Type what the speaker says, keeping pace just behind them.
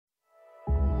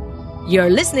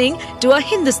You're listening to a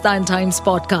Hindustan Times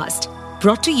podcast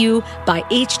brought to you by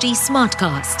HT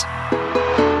Smartcast.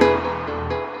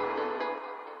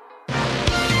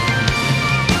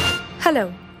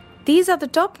 Hello, these are the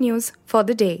top news for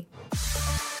the day.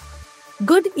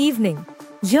 Good evening.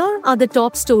 Here are the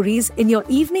top stories in your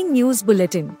evening news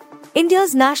bulletin.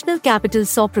 India's national capital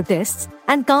saw protests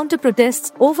and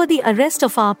counter-protests over the arrest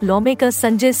of AAP lawmaker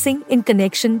Sanjay Singh in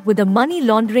connection with a money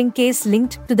laundering case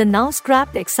linked to the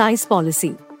now-scrapped excise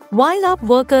policy. While AAP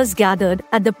workers gathered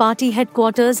at the party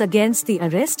headquarters against the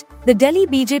arrest, the Delhi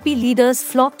BJP leaders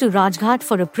flocked to Rajghat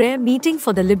for a prayer meeting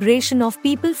for the liberation of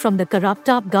people from the corrupt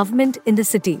AAP government in the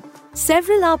city.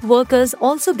 Several AAP workers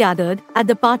also gathered at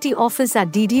the party office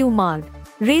at DDU Marg,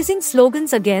 raising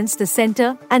slogans against the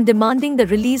centre and demanding the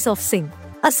release of Singh.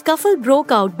 A scuffle broke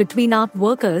out between AAP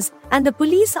workers and the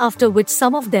police, after which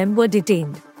some of them were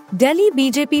detained. Delhi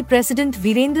BJP President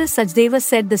Virendra Sachdeva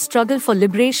said the struggle for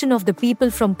liberation of the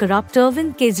people from corrupt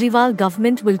Arvind Kejriwal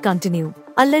government will continue,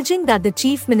 alleging that the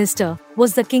Chief Minister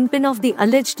was the kingpin of the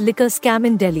alleged liquor scam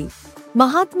in Delhi.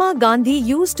 Mahatma Gandhi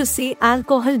used to say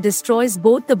alcohol destroys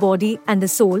both the body and the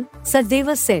soul,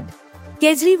 Sachdeva said.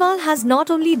 Kejriwal has not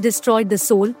only destroyed the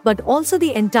soul but also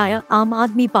the entire Aam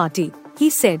Aadmi Party, he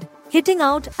said, hitting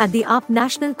out at the AAP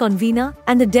national convener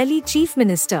and the Delhi Chief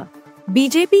Minister.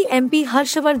 BJP MP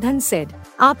Harshavardhan said,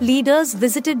 AAP leaders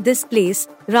visited this place,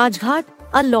 Rajghat,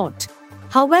 a lot.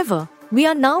 However, we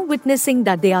are now witnessing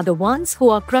that they are the ones who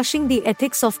are crushing the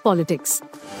ethics of politics.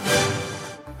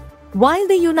 While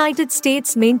the United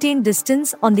States maintained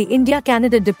distance on the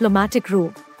India-Canada diplomatic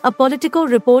row, a Politico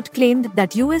report claimed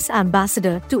that US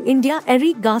Ambassador to India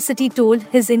Eric Garcetti told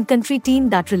his in-country team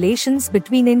that relations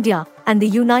between India and the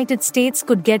United States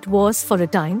could get worse for a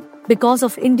time because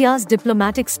of India's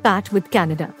diplomatic spat with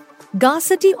Canada.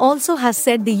 Garcetti also has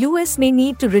said the US may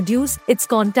need to reduce its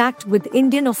contact with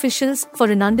Indian officials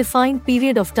for an undefined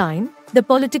period of time, the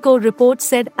Politico report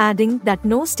said, adding that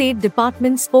no State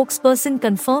Department spokesperson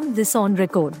confirmed this on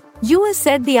record. US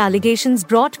said the allegations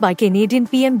brought by Canadian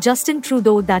PM Justin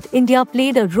Trudeau that India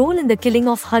played a role in the killing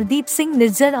of Hardeep Singh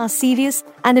Nijjar are serious,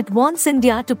 and it wants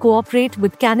India to cooperate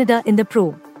with Canada in the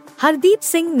probe. Hardeep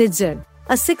Singh Nijjar,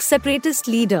 a Sikh separatist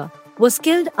leader, was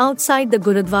killed outside the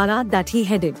Gurudwara that he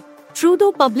headed.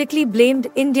 Trudeau publicly blamed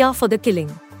India for the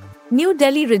killing. New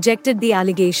Delhi rejected the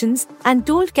allegations and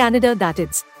told Canada that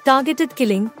it's targeted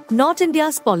killing, not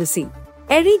India's policy.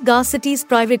 Eric Garcetti's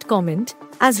private comment,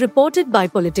 as reported by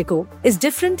Politico, is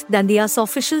different than the US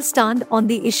official stand on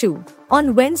the issue.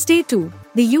 On Wednesday too,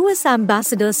 the US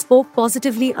ambassador spoke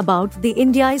positively about the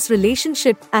India's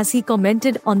relationship as he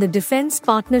commented on the defense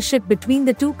partnership between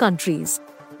the two countries.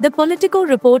 The Politico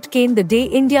report came the day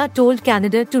India told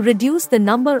Canada to reduce the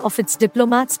number of its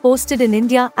diplomats posted in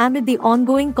India amid the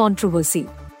ongoing controversy.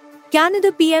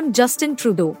 Canada PM Justin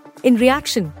Trudeau, in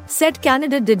reaction, said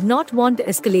Canada did not want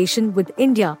escalation with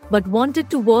India but wanted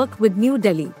to work with New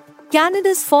Delhi.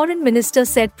 Canada's foreign minister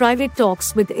said private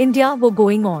talks with India were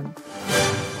going on.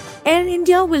 Air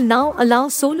India will now allow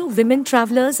solo women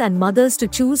travellers and mothers to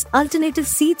choose alternative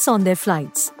seats on their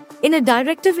flights. In a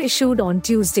directive issued on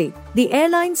Tuesday, the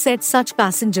airline said such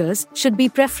passengers should be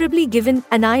preferably given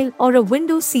an aisle or a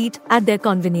window seat at their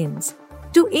convenience.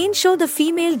 To ensure the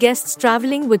female guests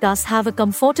travelling with us have a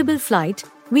comfortable flight,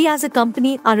 we as a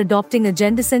company are adopting a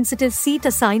gender-sensitive seat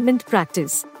assignment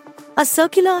practice. A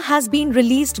circular has been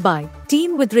released by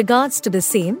team with regards to the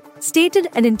same, stated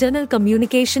an internal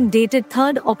communication dated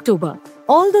 3rd October.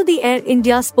 Although the Air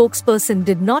India spokesperson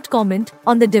did not comment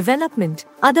on the development,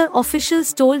 other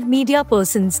officials told media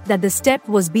persons that the step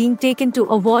was being taken to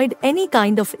avoid any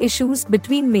kind of issues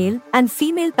between male and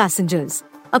female passengers.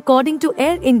 According to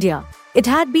Air India, it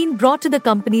had been brought to the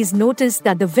company's notice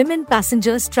that the women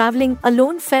passengers travelling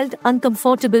alone felt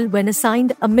uncomfortable when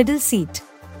assigned a middle seat.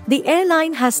 The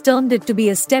airline has termed it to be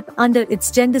a step under its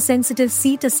gender-sensitive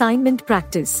seat assignment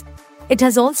practice. It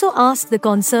has also asked the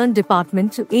concerned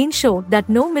department to ensure that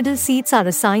no middle seats are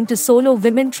assigned to solo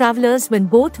women travellers when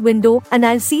both window and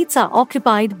aisle seats are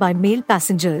occupied by male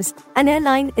passengers, an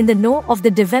airline in the know of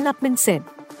the development said.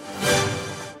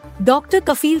 Dr.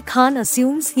 Kafeel Khan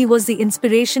assumes he was the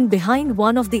inspiration behind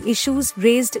one of the issues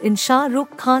raised in Shah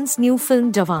Rukh Khan's new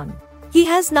film Jawan. He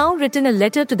has now written a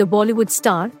letter to the Bollywood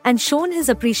star and shown his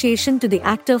appreciation to the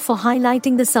actor for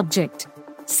highlighting the subject.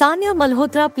 Sanya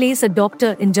Malhotra plays a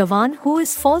doctor in Jawan who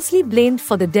is falsely blamed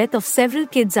for the death of several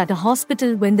kids at a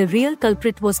hospital when the real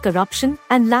culprit was corruption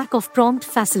and lack of prompt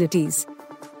facilities.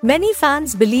 Many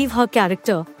fans believe her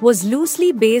character was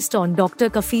loosely based on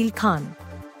Dr. Kafeel Khan.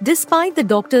 Despite the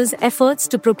doctor's efforts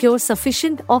to procure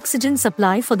sufficient oxygen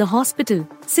supply for the hospital,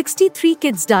 63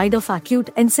 kids died of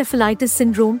acute encephalitis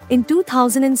syndrome in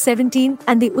 2017,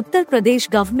 and the Uttar Pradesh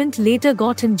government later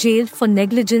got him jailed for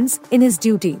negligence in his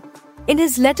duty. In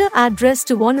his letter addressed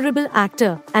to honorable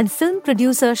actor and film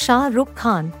producer Shah Rukh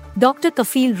Khan, Dr.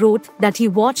 Kafeel wrote that he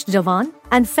watched Jawan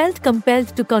and felt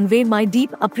compelled to convey my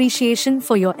deep appreciation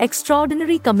for your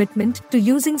extraordinary commitment to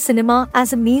using cinema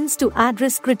as a means to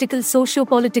address critical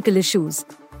socio-political issues.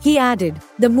 He added,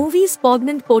 the movie's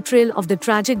poignant portrayal of the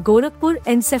tragic Gorakhpur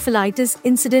encephalitis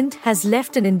incident has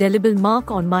left an indelible mark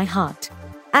on my heart.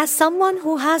 As someone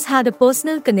who has had a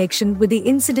personal connection with the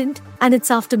incident and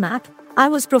its aftermath, I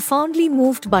was profoundly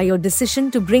moved by your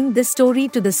decision to bring this story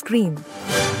to the screen.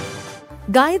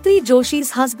 Gayatri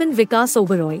Joshi's husband Vikas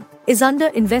Oberoi is under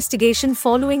investigation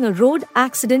following a road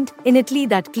accident in Atlee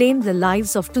that claimed the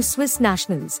lives of 2 Swiss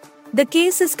nationals. The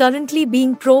case is currently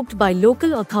being probed by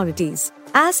local authorities.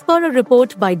 As per a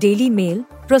report by Daily Mail,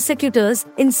 prosecutors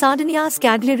in Sardinia's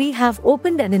Cagliari have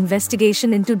opened an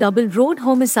investigation into double road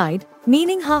homicide,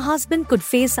 meaning her husband could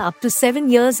face up to 7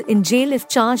 years in jail if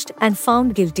charged and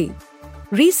found guilty.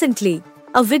 Recently,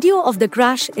 a video of the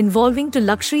crash involving 2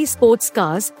 luxury sports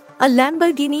cars, a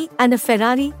Lamborghini and a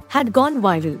Ferrari, had gone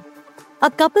viral.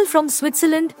 A couple from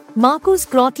Switzerland, Marcus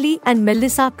Crottley and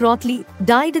Melissa Crottley,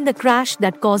 died in the crash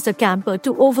that caused a camper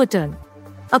to overturn.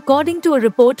 According to a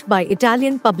report by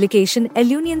Italian publication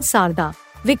L'Union Sarda,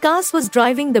 Vikas was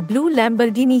driving the blue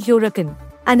Lamborghini Huracan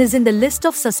and is in the list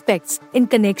of suspects in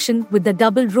connection with the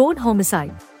double road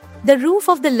homicide. The roof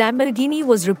of the Lamborghini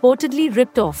was reportedly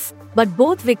ripped off, but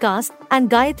both Vikas and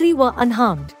Gayatri were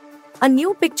unharmed. A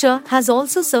new picture has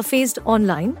also surfaced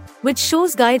online, which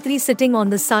shows Gayatri sitting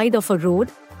on the side of a road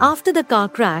after the car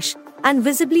crash and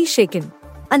visibly shaken.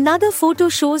 Another photo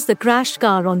shows the crashed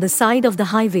car on the side of the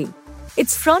highway.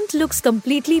 Its front looks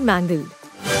completely mangled.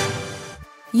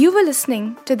 You were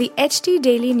listening to the HT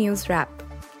Daily News Wrap,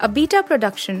 a beta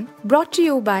production brought to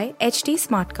you by HT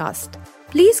Smartcast.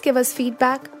 Please give us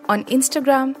feedback on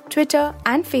Instagram, Twitter,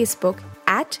 and Facebook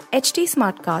at HT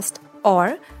Smartcast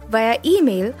or via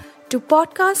email to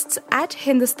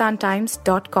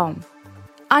podcasts@hindustantimes.com.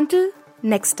 Until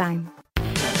next time.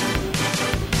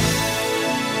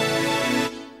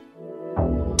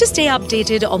 To stay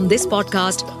updated on this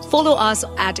podcast, follow us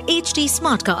at HT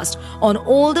Smartcast on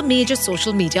all the major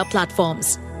social media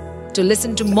platforms. To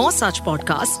listen to more such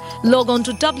podcasts, log on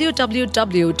to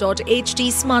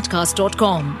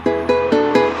www.htsmartcast.com.